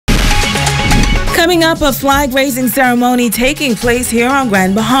Coming up, a flag-raising ceremony taking place here on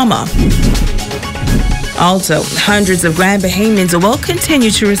Grand Bahama. Also, hundreds of Grand Bahamians will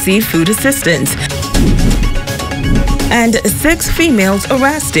continue to receive food assistance. And 6 females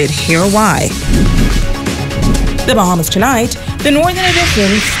arrested. Here why. The Bahamas Tonight, the Northern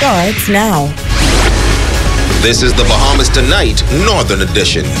Edition starts now. This is the Bahamas Tonight, Northern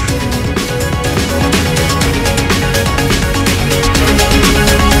Edition.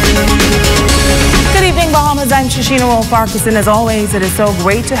 Good evening, Bahamas. I'm Shashina Wolf-Farquharson. As always, it is so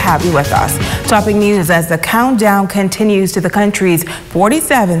great to have you with us. Topping news as the countdown continues to the country's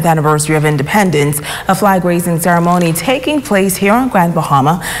 47th anniversary of independence, a flag-raising ceremony taking place here on Grand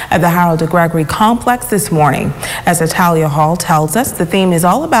Bahama at the Harold de Gregory complex this morning. As Natalia Hall tells us, the theme is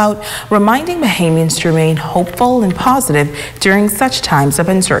all about reminding Bahamians to remain hopeful and positive during such times of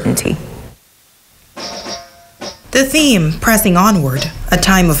uncertainty. The theme, pressing onward, a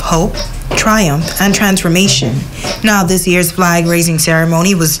time of hope, triumph, and transformation. Now, this year's flag-raising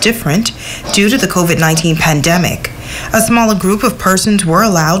ceremony was different due to the COVID-19 pandemic. A smaller group of persons were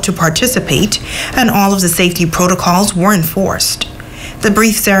allowed to participate, and all of the safety protocols were enforced. The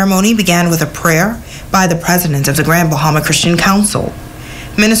brief ceremony began with a prayer by the President of the Grand Bahama Christian Council.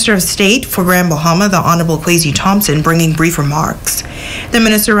 Minister of State for Grand Bahama, the Honorable Kwesi Thompson, bringing brief remarks. The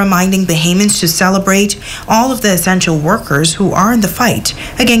minister reminding Bahamians to celebrate all of the essential workers who are in the fight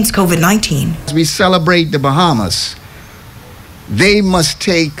against COVID-19. As we celebrate the Bahamas, they must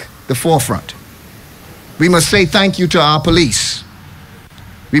take the forefront. We must say thank you to our police.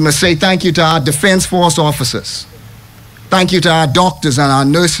 We must say thank you to our Defense Force officers. Thank you to our doctors and our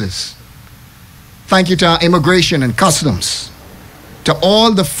nurses. Thank you to our immigration and customs. To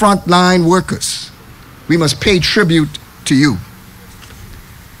all the frontline workers, we must pay tribute to you.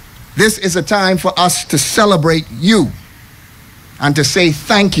 This is a time for us to celebrate you and to say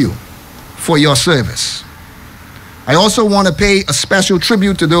thank you for your service. I also want to pay a special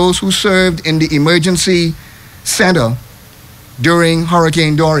tribute to those who served in the emergency center during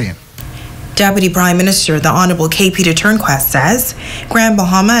Hurricane Dorian. Deputy Prime Minister, the Honorable K. Peter Turnquest, says Grand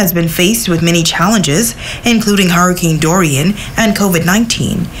Bahama has been faced with many challenges, including Hurricane Dorian and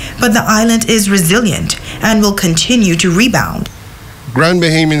COVID-19, but the island is resilient and will continue to rebound. Grand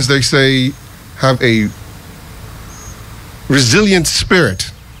Bahamians, they say, have a resilient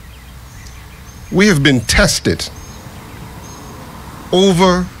spirit. We have been tested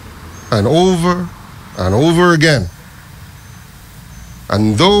over and over and over again.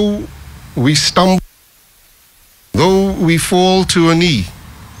 And though we stumble, though we fall to a knee,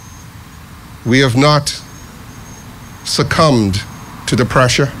 we have not succumbed to the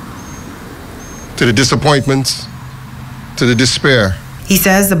pressure, to the disappointments, to the despair. He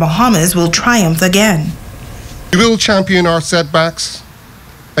says the Bahamas will triumph again. We will champion our setbacks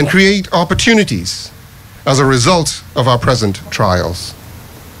and create opportunities as a result of our present trials.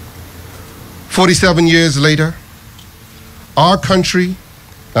 47 years later, our country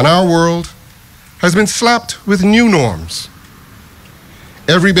and our world has been slapped with new norms.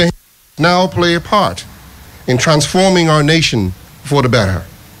 Every Bahamian now play a part in transforming our nation for the better.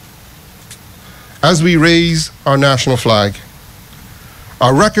 As we raise our national flag,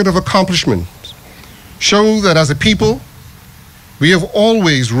 our record of accomplishment show that as a people, we have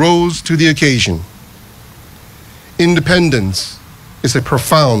always rose to the occasion. Independence is a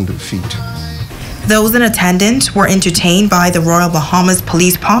profound feat. Those in attendance were entertained by the Royal Bahamas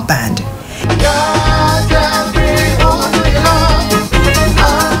Police Pop Band.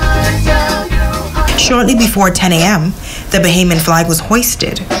 Shortly before 10 a.m., the Bahamian flag was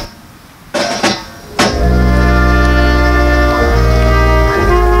hoisted.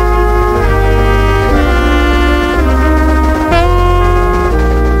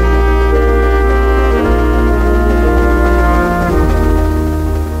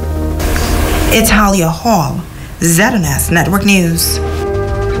 It's Talia Hall, ZNS Network News.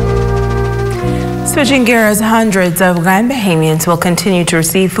 Switching gears, hundreds of Grand Bahamians will continue to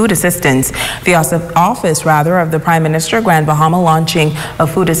receive food assistance. The office of the Prime Minister, Grand Bahama, launching a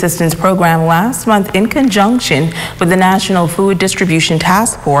food assistance program last month in conjunction with the National Food Distribution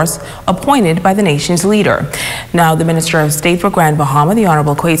Task Force appointed by the nation's leader. Now, the Minister of State for Grand Bahama, the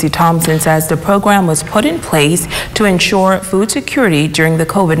Honorable Kwesi Thompson, says the program was put in place to ensure food security during the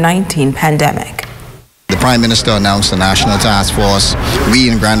COVID-19 pandemic. The Prime Minister announced a national task force. We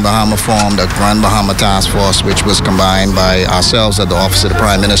in Grand Bahama formed a Grand Bahama task force, which was combined by ourselves at the Office of the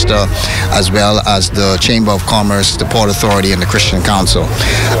Prime Minister, as well as the Chamber of Commerce, the Port Authority, and the Christian Council.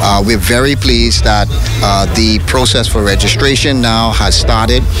 We're very pleased that the process for registration now has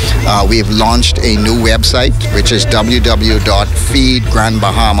started. We have launched a new website, which is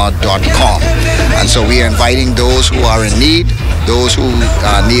www.feedgrandbahama.com. And so we are inviting those who are in need, those who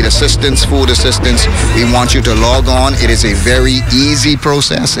need assistance, food assistance. We want you to log on. It is a very easy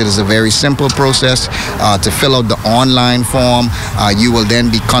process. It is a very simple process to fill out the online form. You will then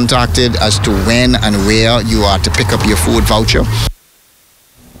be contacted as to when and where you are to pick up your food voucher.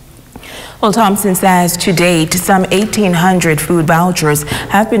 Well, Thompson says to date, some 1,800 food vouchers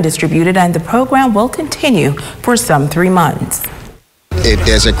have been distributed, and the program will continue for some 3 months.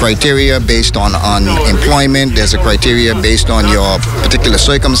 There's a criteria based on employment. There's a criteria based on your particular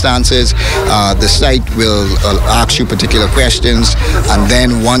circumstances. The site will ask you particular questions, and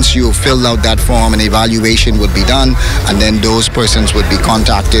then once you fill out that form, an evaluation would be done, and then those persons would be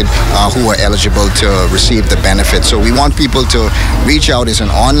contacted who are eligible to receive the benefit. So we want people to reach out. It's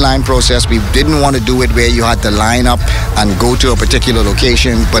an online process. We didn't want to do it where you had to line up and go to a particular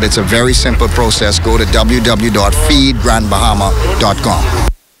location, but it's a very simple process. Go to www.feedgrandbahama.com.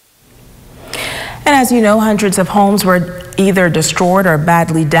 And as you know, hundreds of homes were either destroyed or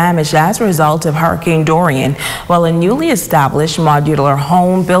badly damaged as a result of Hurricane Dorian, while a newly established modular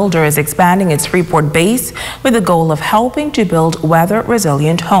home builder is expanding its Freeport base with the goal of helping to build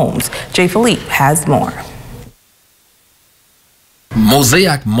weather-resilient homes. Jay Philippe has more.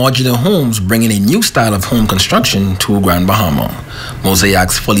 Mosaic Modular Homes bringing a new style of home construction to Grand Bahama.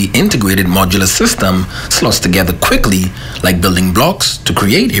 Mosaic's fully integrated modular system slots together quickly like building blocks to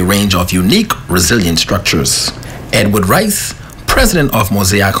create a range of unique, resilient structures. Edward Rice, president of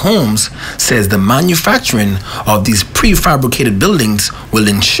Mosaic Homes, says the manufacturing of these prefabricated buildings will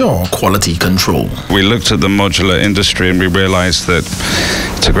ensure quality control. We looked at the modular industry and we realized that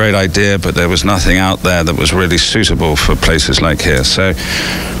it's a great idea, but there was nothing out there that was really suitable for places like here. So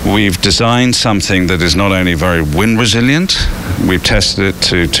we've designed something that is not only very wind resilient, we've tested it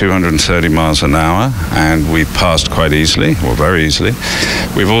to 230 miles an hour and we passed quite easily, or very easily.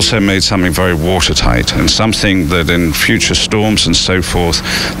 We've also made something very watertight and something that in future storms and so forth,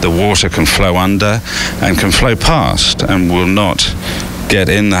 the water can flow under and can flow past and will not get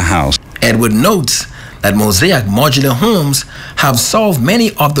in the house. Edward notes that Mosaic Modular Homes have solved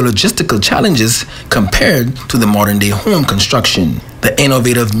many of the logistical challenges compared to the modern-day home construction. The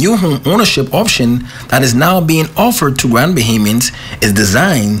innovative new home ownership option that is now being offered to Grand Bahamians is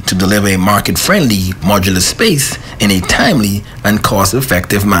designed to deliver a market-friendly modular space in a timely and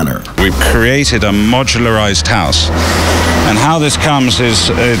cost-effective manner. We've created a modularized house. And how this comes is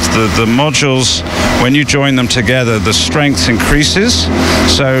the modules, when you join them together, the strength increases.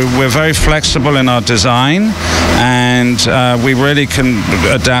 So we're very flexible in our design, and we really can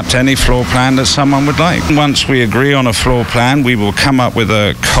adapt any floor plan that someone would like. Once we agree on a floor plan, we will come up with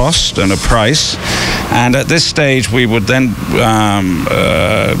a cost and a price. And at this stage, we would then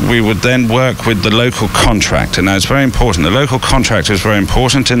work with the local contractor. Now, it's very important. The local contractor is very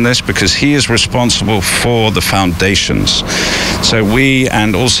important in this because he is responsible for the foundations. So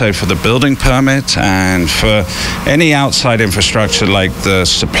and also for the building permit and for any outside infrastructure like the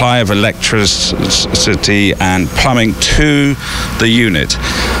supply of electricity and plumbing to the unit.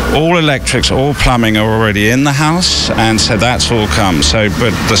 All electrics, all plumbing are already in the house, and so that's all come. So,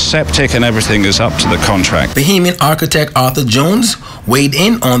 but the septic and everything is up to the contract. Bahamian architect Arthur Jones weighed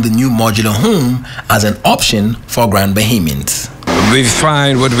in on the new modular home as an option for Grand Bahamians. We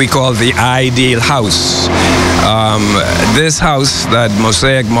find what we call the ideal house. This house that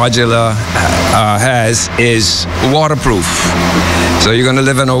Mosaic Modular has is waterproof. So you're going to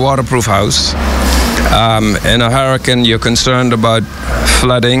live in a waterproof house. In a hurricane, you're concerned about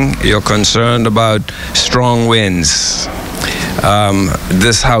flooding, you're concerned about strong winds.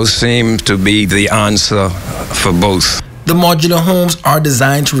 This house seems to be the answer for both. The modular homes are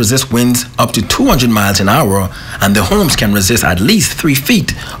designed to resist winds up to 200 miles an hour, and the homes can resist at least 3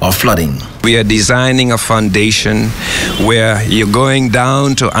 feet of flooding. We are designing a foundation where you're going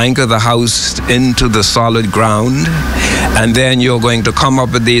down to anchor the house into the solid ground, and then you're going to come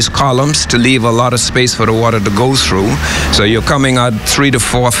up with these columns to leave a lot of space for the water to go through. So you're coming out 3 to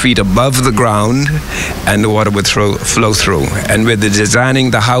 4 feet above the ground, and the water would flow through. And we're designing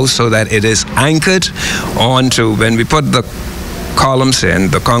the house so that it is anchored onto, when we put the columns in,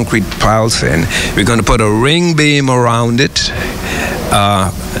 the concrete piles in, we're going to put a ring beam around it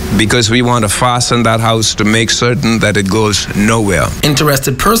because we want to fasten that house to make certain that it goes nowhere.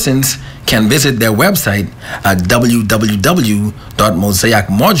 Interested persons can visit their website at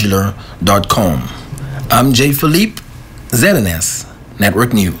www.mosaicmodular.com. I'm Jay Philippe, ZNS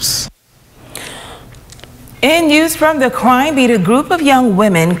Network News. In news from the crime beat, a group of young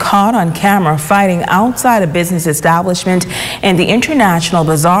women caught on camera fighting outside a business establishment in the International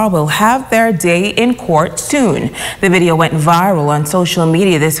Bazaar will have their day in court soon. The video went viral on social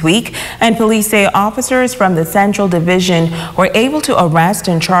media this week, and police say officers from the Central Division were able to arrest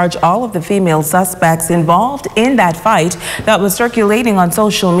and charge all of the female suspects involved in that fight that was circulating on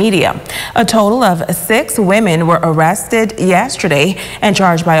social media. A total of 6 women were arrested yesterday and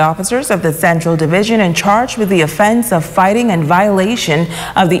charged by officers of the Central Division and charged with the offense of fighting and violation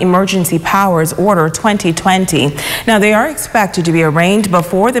of the Emergency Powers Order 2020. Now, they are expected to be arraigned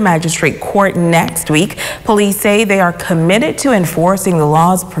before the magistrate court next week. Police say they are committed to enforcing the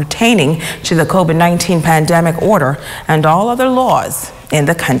laws pertaining to the COVID-19 pandemic order and all other laws in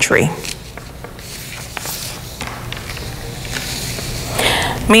the country.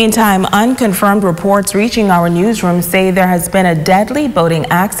 Meantime, unconfirmed reports reaching our newsroom say there has been a deadly boating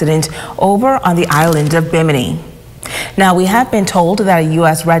accident over on the island of Bimini. Now, we have been told that a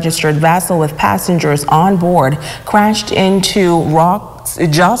U.S. registered vessel with passengers on board crashed into rocks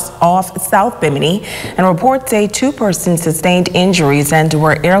just off South Bimini, and reports say 2 persons sustained injuries and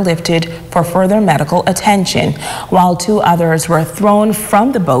were airlifted for further medical attention, while 2 others were thrown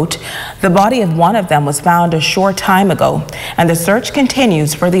from the boat. The body of one of them was found a short time ago, and the search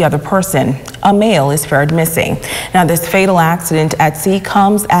continues for the other person. A male is feared missing. Now, this fatal accident at sea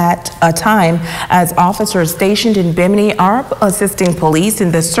comes at a time as officers stationed in Bimini are assisting police in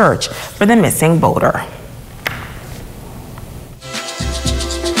the search for the missing boater.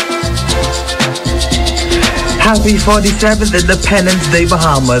 Happy 47th Independence Day,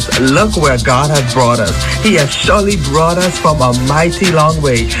 Bahamas. Look where God has brought us. He has surely brought us from a mighty long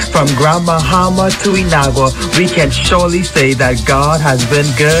way. From Grand Bahama to Inagua, we can surely say that God has been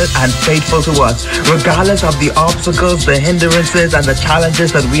good and faithful to us. Regardless of the obstacles, the hindrances, and the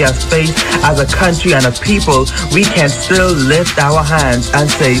challenges that we have faced as a country and a people, we can still lift our hands and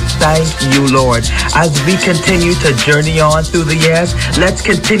say, thank you, Lord. As we continue to journey on through the years, let's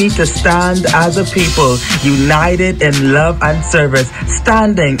continue to stand as a people, united in love and service,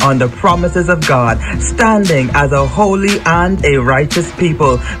 standing on the promises of God, standing as a holy and a righteous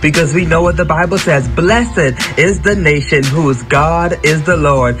people, because we know what the Bible says, blessed is the nation whose God is the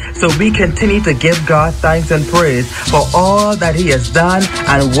Lord. So we continue to give God thanks and praise for all that He has done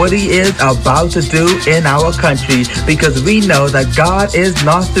and what He is about to do in our country, because we know that God is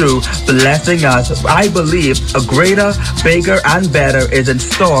not through blessing us. I believe a greater, bigger, and better is in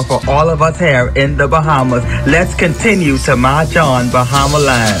store for all of us here in the Bahamas. Let's continue to march on, Bahama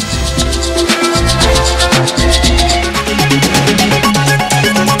land.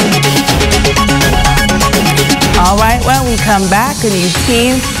 All right, when we come back, a new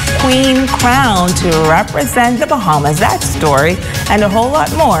queen crowned to represent the Bahamas. That story and a whole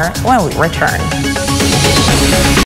lot more when we return.